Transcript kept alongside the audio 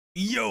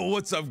Yo,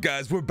 what's up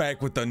guys? We're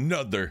back with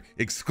another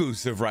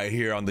exclusive right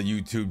here on the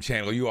YouTube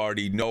channel. You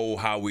already know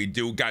how we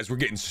do. Guys, we're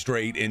getting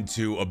straight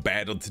into a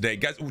battle today.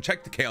 Guys,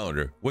 check the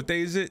calendar. What day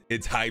is it?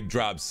 It's Hype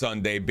Drop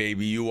Sunday,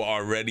 baby. You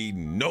already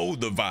know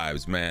the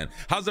vibes, man.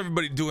 How's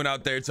everybody doing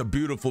out there? It's a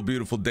beautiful,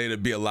 beautiful day to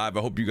be alive.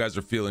 I hope you guys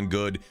are feeling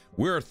good.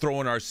 We're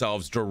throwing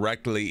ourselves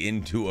directly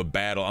into a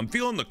battle. I'm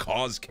feeling the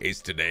cause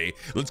case today.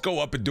 Let's go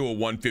up and do a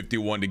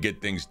 151 to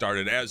get things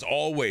started. As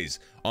always,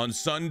 on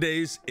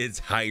Sundays, it's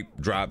Hype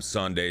Drop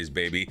Sundays,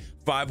 baby.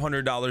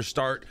 $500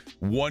 start,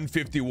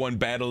 151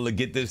 battle to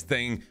get this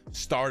thing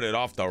started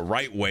off the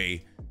right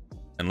way.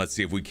 And let's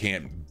see if we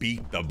can't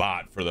beat the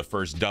bot for the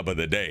first dub of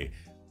the day.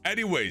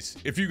 Anyways,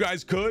 if you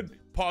guys could,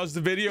 pause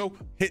the video,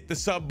 hit the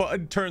sub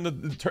button,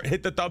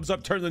 hit the thumbs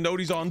up, turn the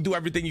noties on, do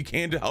everything you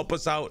can to help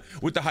us out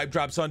with the Hype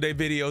Drop Sunday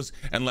videos,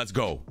 and let's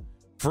go.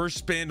 First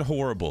spin,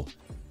 horrible.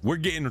 We're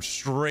getting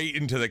straight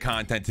into the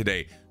content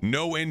today.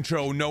 No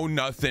intro, no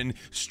nothing,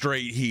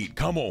 straight heat.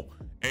 Come on.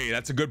 Hey,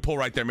 that's a good pull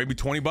right there. Maybe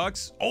 20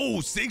 bucks.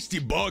 Oh, 60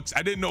 bucks.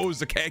 I didn't know it was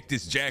the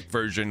Cactus Jack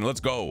version. Let's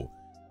go.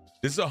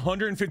 This is a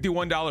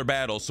 $151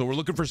 battle, so we're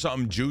looking for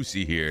something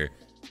juicy here.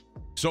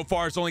 So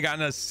far, it's only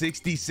gotten us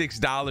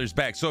 $66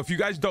 back. So if you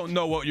guys don't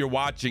know what you're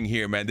watching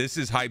here, man, this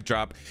is Hype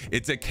Drop.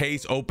 It's a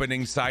case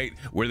opening site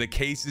where the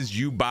cases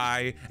you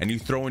buy and you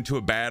throw into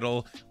a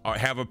battle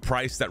have a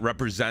price that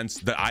represents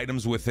the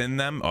items within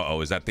them.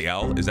 Uh-oh, is that the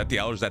L? Is that the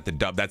L or is that the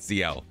dub? That's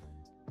the L.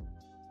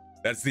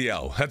 That's the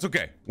L. That's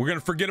okay. We're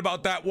gonna forget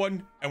about that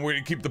one and we're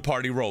gonna keep the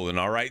party rolling.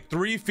 All right,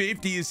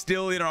 350 is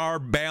still in our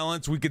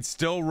balance. We could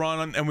still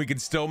run and we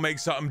could still make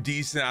something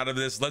decent out of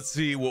this. Let's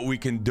see what we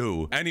can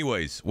do.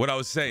 Anyways, what I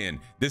was saying,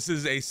 this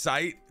is a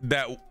site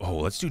that, oh,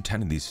 let's do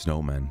 10 of these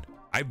snowmen.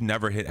 I've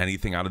never hit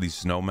anything out of these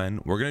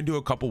snowmen. We're gonna do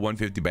a couple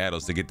 150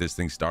 battles to get this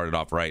thing started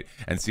off right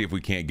and see if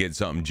we can't get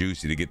something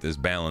juicy to get this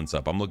balance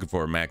up. I'm looking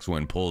for a max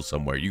win pull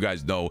somewhere. You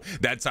guys know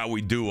that's how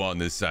we do on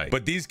this site.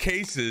 But these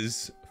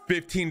cases,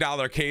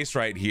 $15 case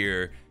right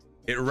here,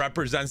 it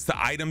represents the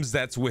items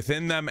that's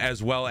within them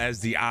as well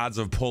as the odds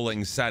of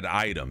pulling said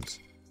items.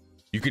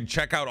 You can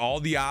check out all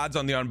the odds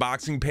on the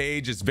unboxing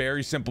page. It's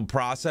very simple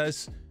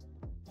process,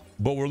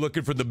 but we're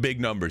looking for the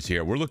big numbers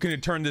here. We're looking to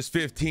turn this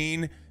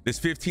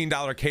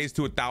 $15 case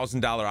to a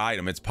 $1,000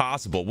 item. It's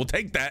possible. We'll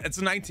take that. It's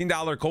a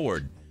 $19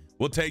 cord.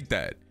 We'll take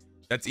that.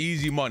 That's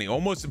easy money.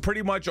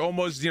 Pretty much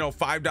almost, you know,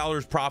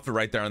 $5 profit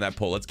right there on that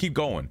pull. Let's keep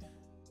going.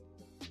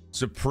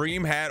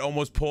 Supreme hat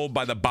almost pulled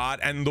by the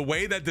bot, and the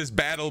way that this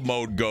battle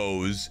mode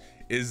goes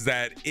is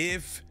that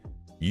if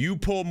you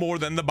pull more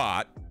than the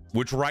bot,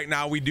 which right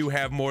now we do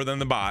have more than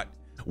the bot,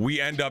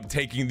 we end up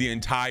taking the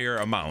entire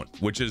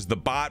amount, which is the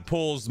bot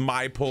pulls,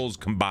 my pulls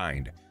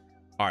combined.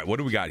 All right, what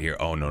do we got here?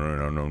 Oh,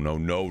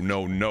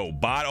 no.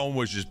 Bot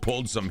almost just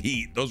pulled some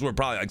heat. Those were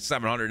probably like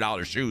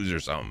 $700 shoes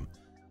or something.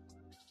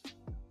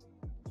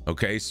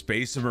 Okay,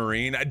 Space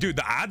Marine. Dude,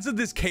 the odds of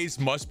this case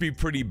must be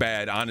pretty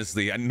bad,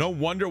 honestly. No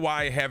wonder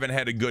why I haven't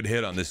had a good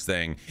hit on this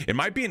thing. It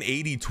might be an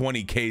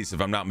 80-20 case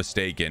if I'm not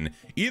mistaken.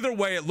 Either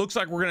way, it looks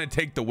like we're gonna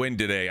take the win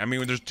today. I mean,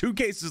 when there's 2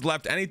 cases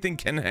left, anything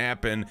can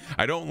happen.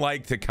 I don't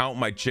like to count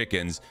my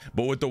chickens,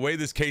 but with the way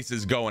this case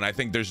is going, I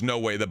think there's no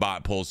way the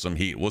bot pulls some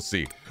heat. We'll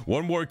see.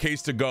 One more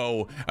case to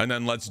go, and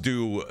then let's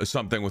do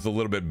something with a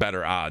little bit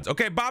better odds.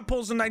 Okay, bot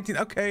pulls a 19.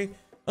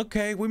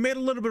 Okay, we made a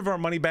little bit of our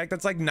money back.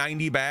 That's like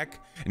 90 back,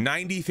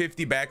 90,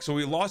 50 back. So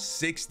we lost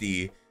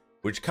 60,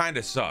 which kind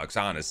of sucks,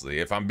 honestly.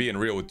 If I'm being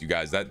real with you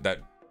guys,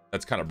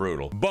 that's kind of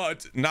brutal.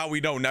 But now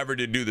we know never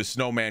to do the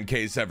snowman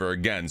case ever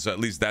again. So at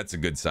least that's a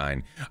good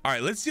sign. All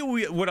right, let's see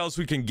what else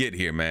we can get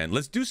here, man.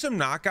 Let's do some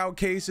knockout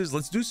cases.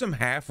 Let's do some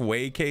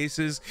halfway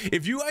cases.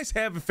 If you guys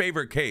have a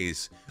favorite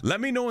case,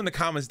 let me know in the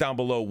comments down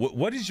below.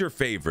 What is your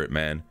favorite,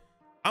 man?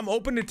 I'm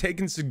open to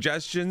taking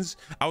suggestions.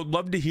 I would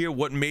love to hear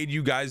what made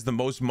you guys the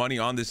most money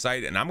on this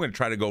site, and I'm going to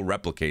try to go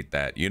replicate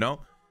that, you know?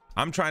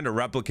 I'm trying to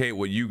replicate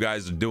what you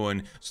guys are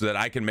doing so that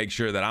I can make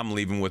sure that I'm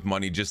leaving with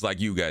money just like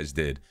you guys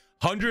did.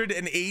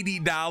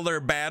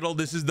 $180 battle.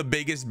 This is the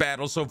biggest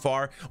battle so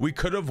far. We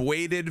could have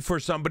waited for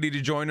somebody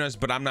to join us,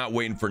 but I'm not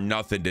waiting for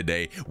nothing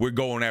today. We're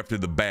going after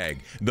the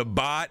bag. The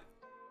bot,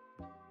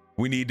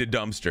 we need to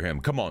dumpster him.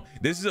 Come on.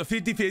 This is a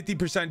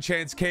 50%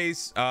 chance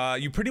case.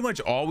 You pretty much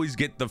always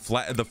get the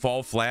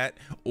fall flat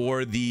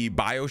or the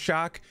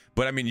Bioshock,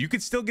 but I mean, you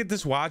could still get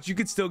this watch. You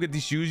could still get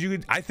these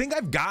shoes. I think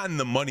I've gotten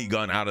the money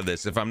gun out of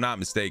this, if I'm not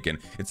mistaken.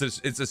 It's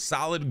a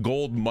solid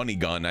gold money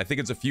gun. I think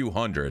it's a few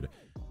hundred.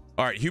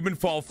 All right, human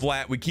fall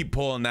flat. We keep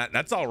pulling that.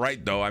 That's all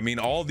right though. I mean,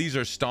 all these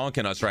are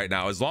stonking us right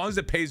now. As long as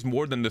it pays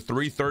more than the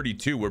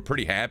 332, we're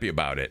pretty happy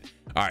about it.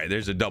 All right,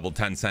 there's a double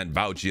 10-cent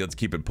vouchy. Let's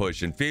keep it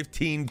pushing.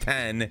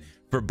 15-10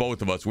 for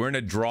both of us. We're in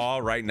a draw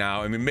right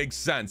now. I mean, it makes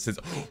sense.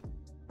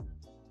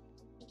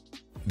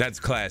 That's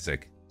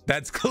classic.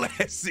 That's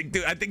classic,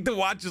 dude. I think the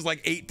watch is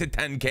like 8 to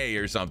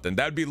 10K or something.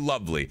 That'd be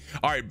lovely.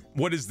 All right,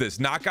 what is this?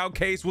 Knockout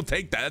case? We'll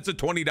take that. That's a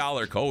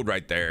 $20 code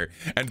right there.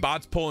 And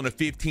bot's pulling a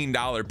 $15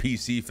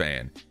 PC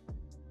fan.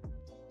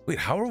 Wait,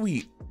 how are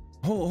we?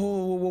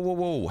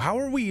 Whoa. How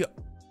are we?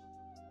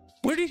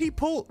 Where did he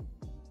pull?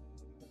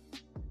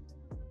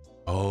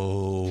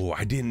 Oh,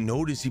 I didn't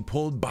notice he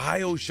pulled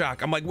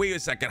BioShock. I'm like, wait a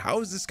second,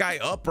 how is this guy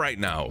up right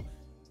now?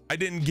 I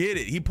didn't get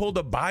it. He pulled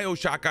a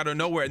BioShock out of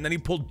nowhere, and then he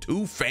pulled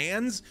 2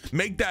 fans.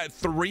 Make that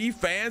 3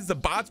 fans. The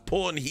bot's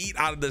pulling heat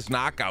out of this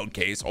knockout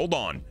case. Hold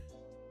on.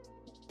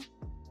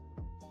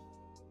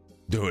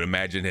 Dude,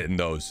 imagine hitting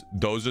those.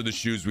 Those are the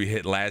shoes we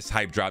hit last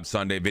Hype Drop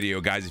Sunday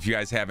video. Guys, if you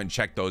guys haven't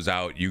checked those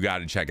out, you got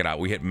to check it out.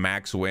 We hit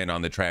max win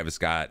on the Travis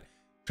Scott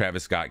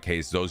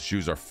case. Those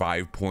shoes are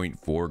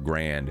 5.4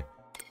 grand.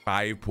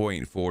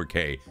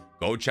 5.4K.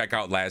 Go check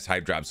out last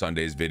Hype Drop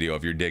Sunday's video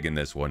if you're digging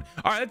this one.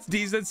 All right, that's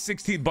D's. That's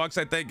 16 bucks.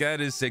 I think that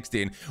is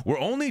 16. We're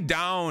only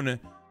down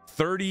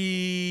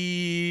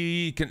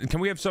 30.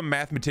 Can we have some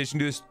mathematician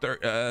do this?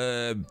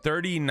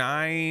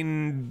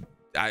 39.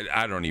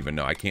 I don't even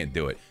know. I can't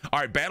do it. All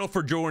right, Battle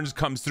for Jordans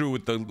comes through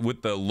with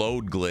the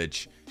load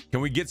glitch.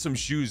 Can we get some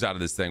shoes out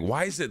of this thing?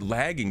 Why is it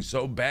lagging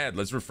so bad?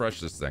 Let's refresh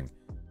this thing.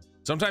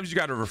 Sometimes you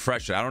got to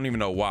refresh it. I don't even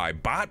know why.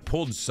 Bot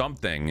pulled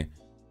something.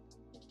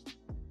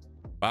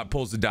 Bot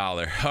pulls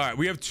 $1. All right,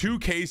 we have 2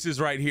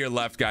 cases right here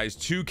left, guys.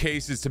 2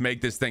 cases to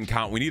make this thing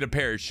count. We need a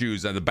pair of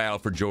shoes on the Battle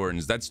for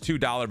Jordans. That's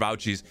 $2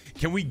 vouchers.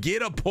 Can we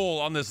get a pull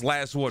on this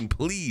last one,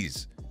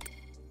 please?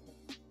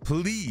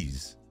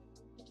 Please.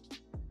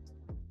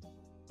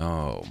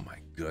 Oh my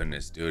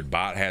goodness, dude.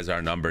 Bot has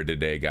our number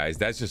today, guys.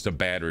 That's just a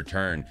bad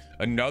return.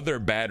 Another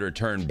bad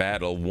return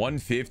battle.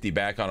 150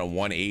 back on a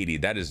 180.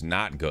 That is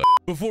not good.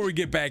 Before we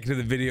get back into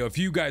the video, if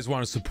you guys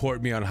want to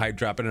support me on Hype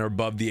Drop and are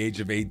above the age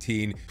of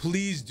 18,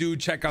 please do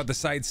check out the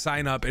site,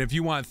 sign up. And if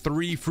you want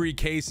 3 free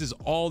cases,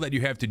 all that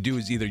you have to do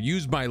is either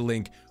use my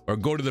link or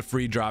go to the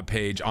free drop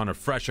page on a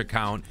fresh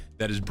account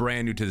that is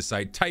brand new to the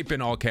site. Type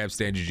in all caps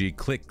StahnGG,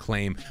 click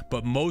claim.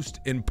 But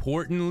most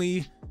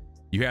importantly,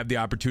 you have the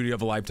opportunity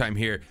of a lifetime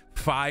here.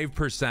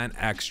 5%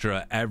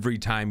 extra every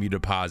time you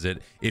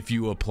deposit if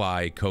you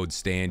apply code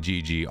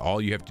StahnGG. All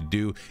you have to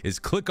do is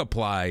click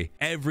apply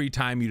every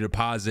time you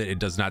deposit. It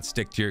does not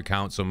stick to your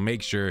account, so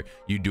make sure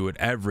you do it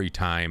every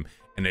time.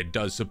 And it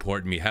does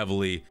support me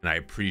heavily, and I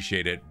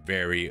appreciate it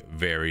very,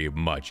 very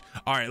much.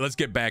 All right, let's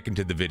get back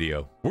into the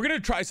video. We're gonna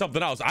try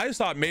something else. I just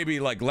thought maybe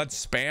like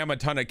let's spam a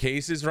ton of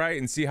cases, right,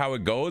 and see how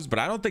it goes, but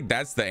I don't think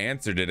that's the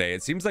answer today.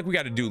 It seems like we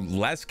got to do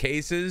less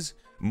cases,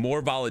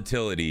 more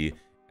volatility,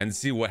 and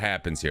see what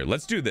happens here.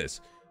 Let's do this.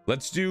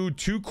 Let's do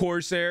 2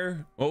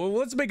 Corsair. Well,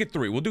 let's make it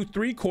 3. We'll do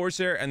 3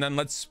 Corsair, and then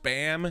let's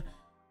spam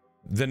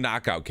the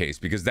knockout case,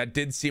 because that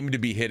did seem to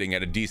be hitting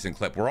at a decent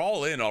clip. We're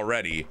all in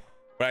already,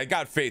 but I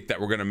got faith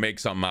that we're gonna make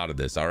something out of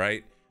this. All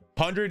right,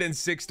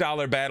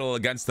 $106 battle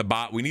against the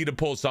bot. We need to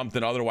pull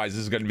something, otherwise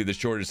this is gonna be the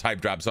shortest Hype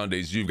Drop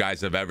Sundays you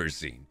guys have ever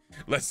seen.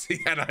 Let's see.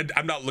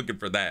 I'm not looking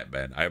for that,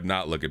 man. I am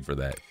not looking for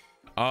that.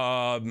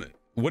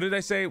 What did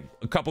I say?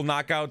 A couple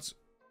knockouts.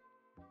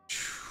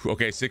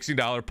 Okay,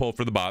 $60 pull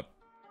for the bot.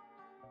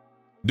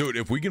 Dude,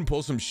 if we can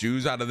pull some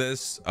shoes out of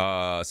this,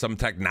 some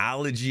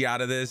technology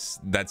out of this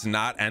that's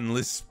not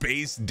endless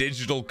space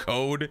digital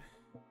code,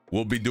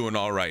 we'll be doing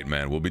all right,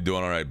 man. We'll be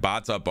doing all right.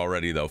 Bot's up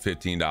already though,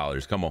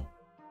 $15. Come on.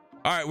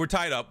 All right, we're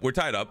tied up. We're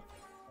tied up.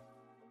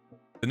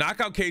 The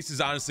knockout case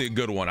is honestly a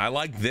good one. I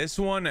like this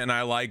one, and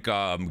I like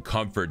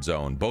Comfort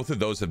Zone. Both of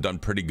those have done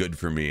pretty good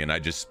for me, and I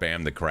just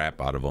spam the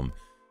crap out of them.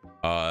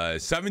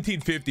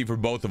 1750 for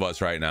both of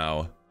us right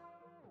now.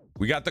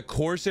 We got the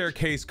Corsair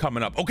case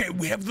coming up. Okay,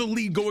 we have the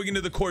lead going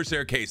into the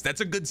Corsair case. That's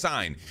a good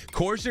sign.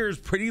 Corsair is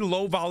pretty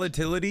low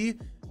volatility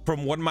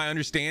from what my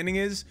understanding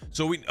is.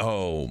 So we,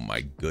 oh my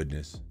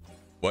goodness.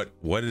 What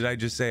did I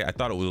just say? I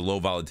thought it was a low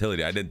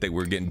volatility. I didn't think we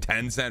were getting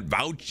 10-cent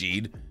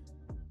vouchered.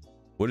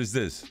 What is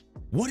this?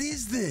 What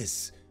is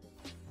this?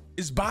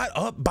 Is bot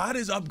up? Bot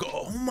is up.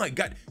 Oh my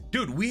God.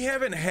 Dude, we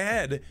haven't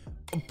had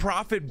a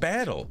profit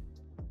battle.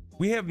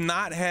 We have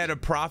not had a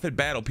profit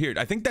battle, period.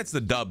 I think that's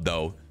the dub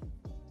though.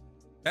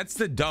 That's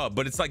the dub,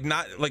 but it's like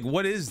not like,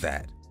 what is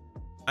that?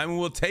 I mean,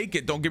 we'll take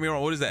it. Don't get me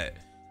wrong. What is that?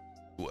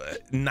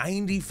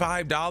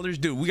 $95?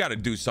 Dude, we got to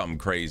do something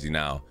crazy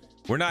now.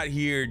 We're not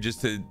here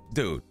just to,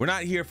 dude, we're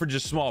not here for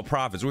just small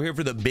profits. We're here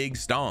for the big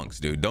stonks,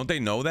 dude. Don't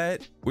they know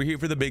that? We're here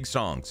for the big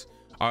stonks.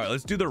 All right,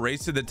 let's do the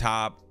race to the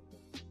top.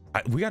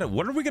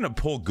 What are we gonna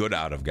pull good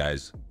out of,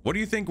 guys? What do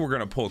you think we're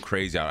gonna pull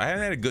crazy out? I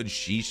haven't had a good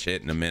sheesh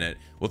hit in a minute.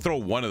 We'll throw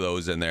one of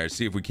those in there,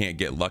 see if we can't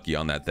get lucky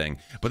on that thing.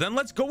 But then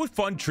let's go with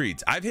fun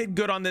treats. I've hit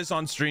good on this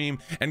on stream,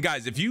 and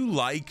guys, if you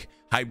like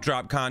Hype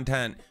Drop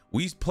content,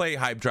 we play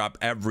Hype Drop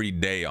every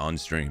day on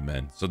stream,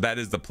 man. So that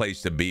is the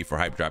place to be for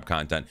Hype Drop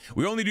content.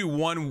 We only do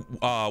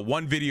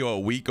one video a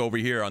week over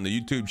here on the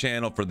YouTube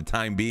channel for the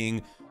time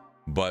being,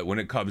 but when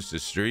it comes to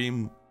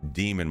stream,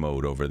 demon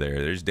mode over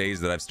there. There's days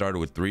that I've started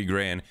with 3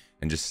 grand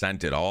and just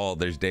sent it all.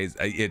 There's days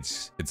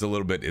it's a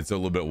little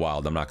bit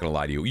wild. I'm not gonna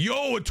lie to you.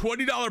 Yo, a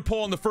 $20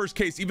 pull on the first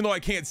case, even though I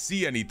can't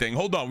see anything.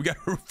 Hold on, we gotta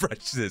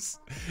refresh this.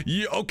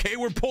 Yeah, okay,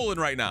 we're pulling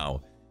right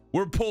now.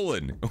 We're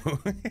pulling.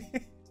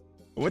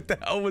 What the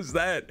hell was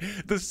that?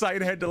 The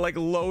site had to like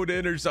load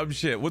in or some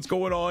shit. What's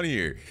going on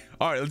here?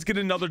 All right, let's get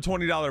another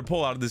 $20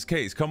 pull out of this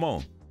case. Come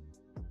on.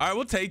 All right,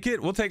 we'll take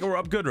it. We'll take it. We're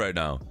up good right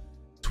now.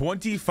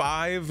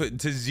 25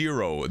 to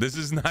 0. This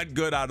is not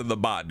good out of the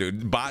bot,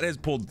 dude. Bot has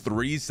pulled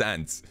 3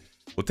 cents.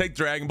 We'll take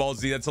Dragon Ball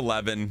Z. That's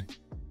 11.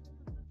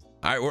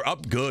 All right, we're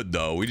up good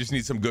though. We just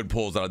need some good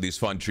pulls out of these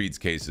fun treats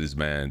cases,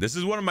 man. This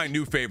is one of my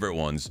new favorite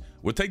ones.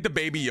 We'll take the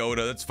Baby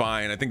Yoda. That's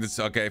fine. I think that's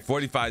okay.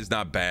 45 is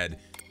not bad.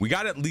 We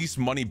got at least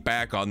money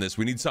back on this.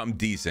 We need something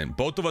decent.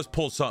 Both of us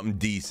pull something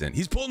decent.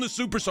 He's pulling the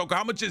Super Soaker.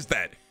 How much is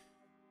that?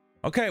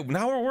 Okay,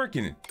 now we're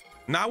working.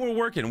 Now we're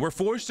working. We're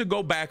forced to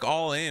go back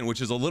all in,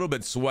 which is a little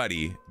bit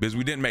sweaty because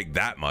we didn't make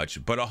that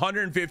much. But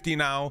 150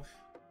 now.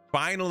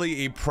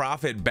 Finally, a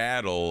profit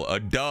battle, a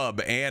dub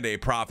and a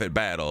profit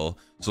battle.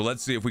 So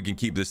let's see if we can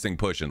keep this thing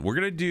pushing. We're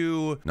gonna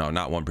do, no,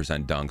 not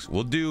 1% dunks.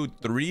 We'll do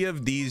 3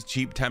 of these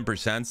cheap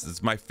 10%.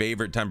 It's my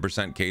favorite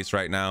 10% case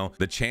right now.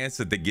 The chance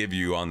that they give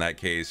you on that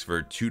case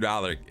for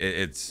 $2,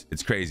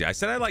 it's crazy. I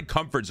said I like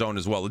Comfort Zone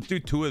as well. Let's do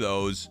 2 of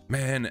those.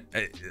 Man,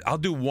 I'll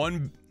do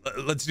 1.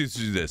 Let's do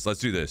this. Let's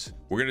do this.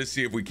 We're gonna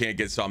see if we can't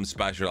get something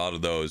special out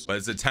of those. But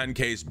it's a 10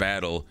 case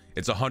battle.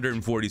 It's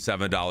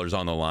 $147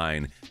 on the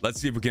line. Let's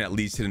see if we can at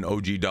least hit an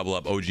OG double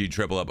up, OG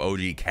triple up,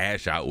 OG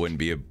cash out. Wouldn't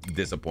be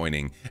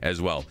disappointing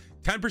as well.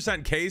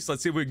 10% case.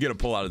 Let's see if we can get a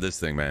pull out of this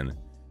thing, man.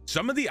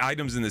 Some of the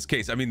items in this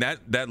case, I mean,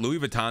 that Louis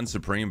Vuitton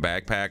Supreme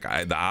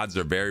backpack, the odds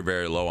are very,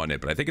 very low on it,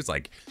 but I think it's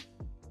like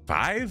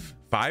five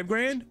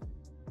grand,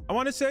 I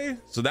want to say.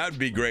 So that would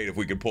be great if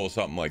we could pull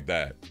something like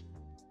that.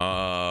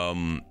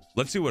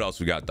 Let's see what else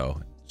we got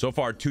though. So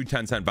far, 2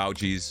 10-cent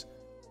vouchies.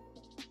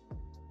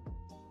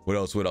 What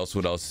else?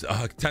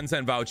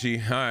 10-cent vouchy.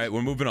 All right,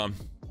 we're moving on.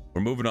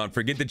 We're moving on.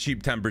 Forget the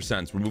cheap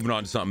 10%. We're moving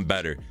on to something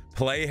better.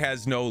 Play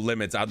has no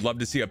limits. I'd love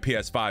to see a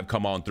PS5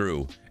 come on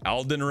through.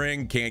 Elden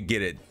Ring, can't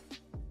get it.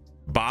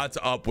 Bots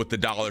up with the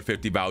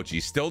 $1.50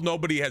 vouchy. Still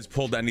nobody has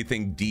pulled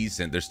anything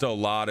decent. There's still a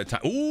lot of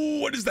time. Ooh,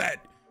 what is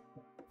that?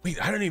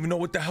 Wait, I don't even know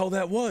what the hell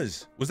that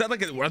was. Was that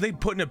like are they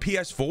putting a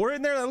PS4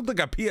 in there? That looked like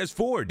a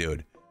PS4,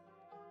 dude.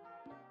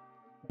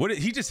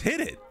 He just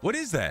hit it. What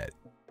is that?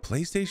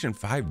 PlayStation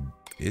 5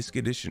 disc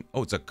edition.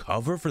 Oh, it's a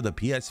cover for the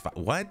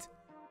PS5.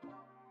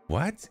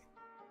 What?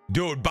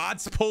 Dude,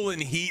 bots pulling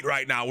heat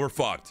right now. We're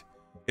fucked.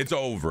 It's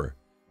over.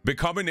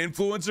 Become an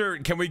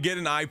influencer. Can we get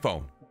an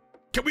iPhone?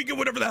 Can we get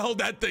whatever the hell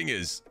that thing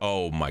is?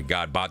 Oh my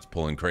God, bot's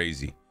pulling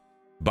crazy.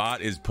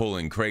 Bot is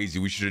pulling crazy.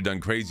 We should have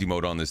done crazy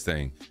mode on this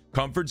thing.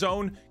 Comfort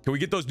Zone. Can we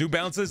get those New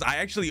Balances? I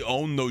actually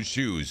own those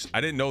shoes. I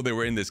didn't know they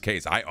were in this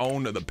case. I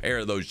own the pair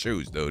of those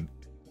shoes, dude.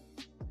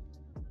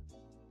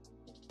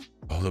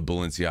 Oh, the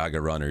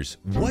Balenciaga runners.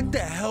 What the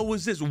hell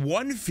was this?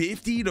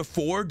 $150 to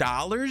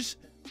 $4?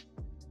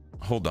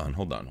 Hold on.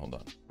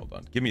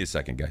 Give me a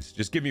second, guys.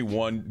 Just give me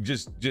one.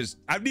 Just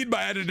I need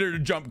my editor to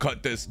jump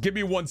cut this. Give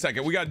me 1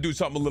 second. We got to do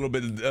something a little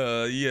bit.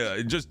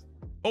 Yeah, just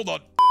hold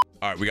on.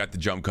 All right, we got the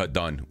jump cut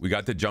done.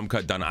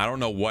 I don't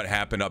know what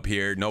happened up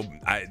here. No,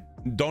 I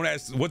don't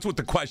ask. What's with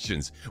the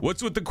questions?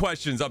 What's with the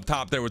questions up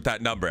top there with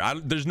that number?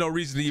 There's no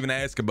reason to even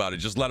ask about it.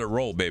 Just let it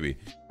roll, baby.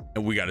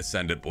 And we got to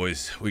send it,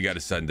 boys. We got to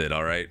send it.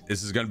 All right.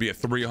 This is going to be a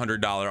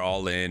 $300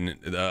 all in.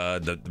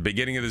 The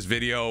beginning of this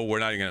video, we're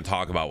not even going to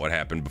talk about what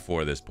happened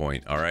before this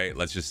point. All right.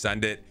 Let's just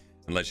send it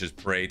and let's just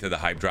pray to the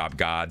hype drop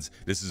gods.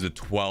 This is a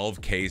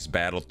 12 case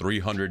battle,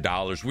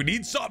 $300. We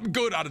need something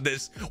good out of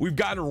this. We've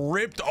gotten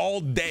ripped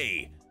all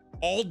day.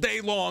 All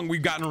day long,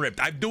 we've gotten ripped.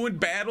 I'm doing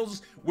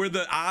battles where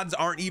the odds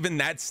aren't even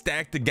that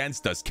stacked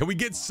against us. Can we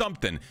get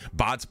something?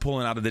 Bots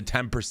pulling out of the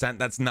 10%.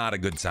 That's not a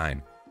good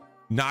sign.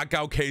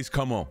 Knockout case.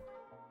 Come on.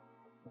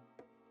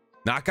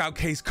 Knockout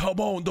case, come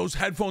on. Those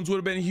headphones would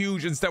have been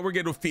huge. Instead, we're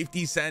getting a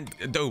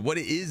 50-cent. Dude, what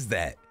is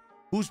that?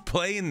 Who's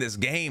playing this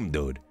game,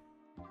 dude?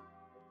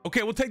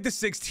 Okay, we'll take the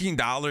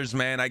 $16,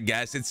 man. I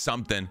guess it's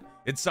something.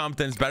 It's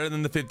something. It's better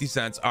than the 50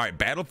 cents. All right,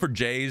 battle for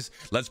J's.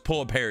 Let's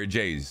pull a pair of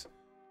J's.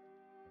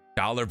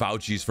 $1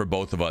 vouchies for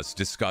both of us.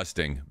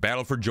 Disgusting.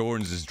 Battle for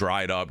Jordans is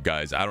dried up,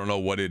 guys. I don't know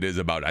what it is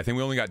about it. I think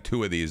we only got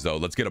 2 of these, though.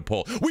 Let's get a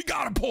pull. We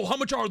got a pull. How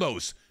much are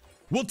those?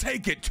 We'll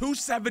take it.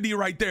 $270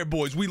 right there,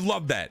 boys. We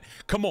love that.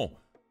 Come on.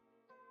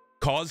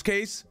 Cause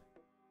case.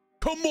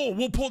 Come on,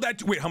 we'll pull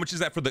that. Wait, how much is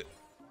that for the?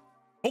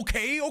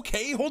 Okay,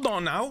 hold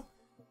on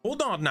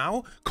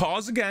now.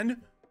 Cause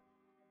again.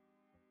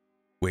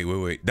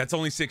 Wait, that's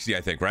only 60,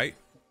 I think, right?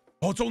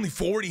 Oh, it's only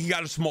 40. He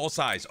got a small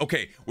size.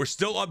 Okay, we're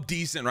still up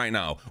decent right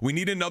now. We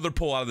need another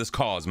pull out of this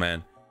cause,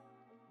 man.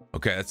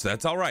 Okay,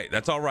 that's all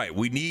right.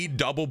 We need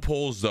double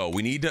pulls though.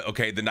 We need to.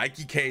 Okay, the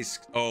Nike case.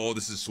 Oh,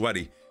 this is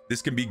sweaty.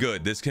 This can be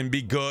good.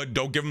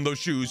 Don't give him those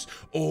shoes.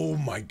 Oh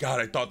my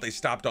God, I thought they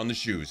stopped on the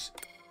shoes.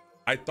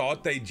 I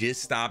thought they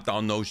just stopped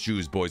on those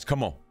shoes, boys.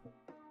 Come on.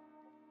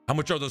 How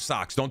much are those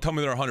socks? Don't tell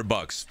me they're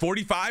 $100.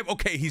 45.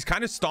 Okay, he's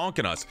kind of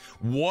stonking us.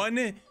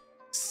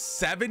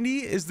 170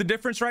 is the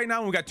difference right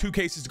now. And we got 2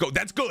 cases to go.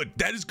 That's good.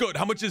 That is good.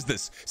 How much is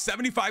this?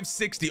 75,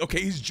 60.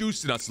 Okay, he's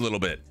juicing us a little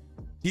bit.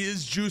 He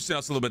is juicing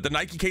us a little bit. The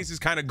Nike case is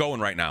kind of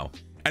going right now.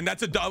 And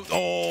that's a dub.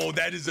 Oh,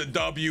 that is a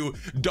W.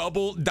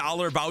 Double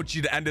dollar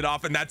voucher to end it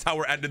off. And that's how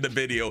we're ending the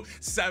video.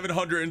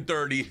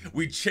 730.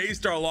 We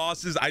chased our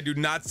losses. I do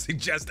not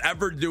suggest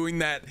ever doing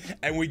that.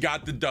 And we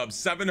got the dub.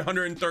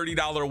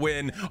 $730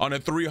 win on a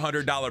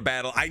 $300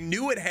 battle. I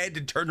knew it had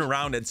to turn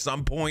around at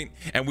some point,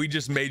 and we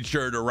just made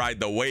sure to ride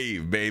the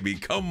wave, baby.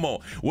 Come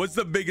on. What's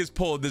the biggest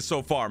pull of this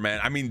so far, man?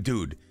 I mean,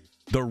 dude,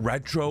 the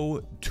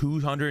retro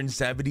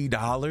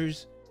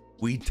 $270.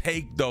 We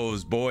take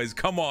those, boys.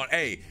 Come on.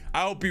 Hey,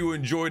 I hope you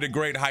enjoyed a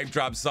great Hype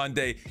Drop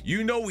Sunday.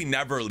 You know we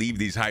never leave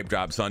these Hype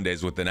Drop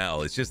Sundays with an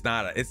L. It's just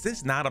not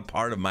a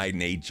part of my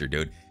nature,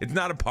 dude. It's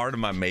not a part of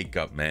my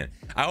makeup, man.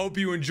 I hope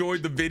you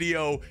enjoyed the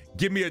video.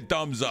 Give me a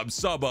thumbs up,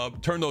 sub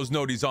up, turn those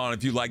noties on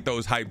if you like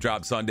those Hype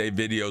Drop Sunday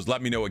videos.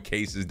 Let me know what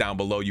cases down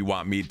below you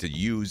want me to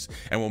use,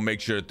 and we'll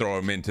make sure to throw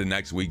them into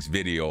next week's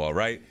video, all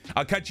right?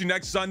 I'll catch you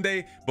next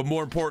Sunday, but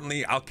more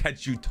importantly, I'll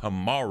catch you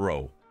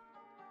tomorrow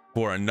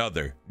for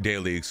another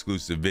daily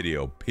exclusive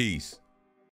video. Peace.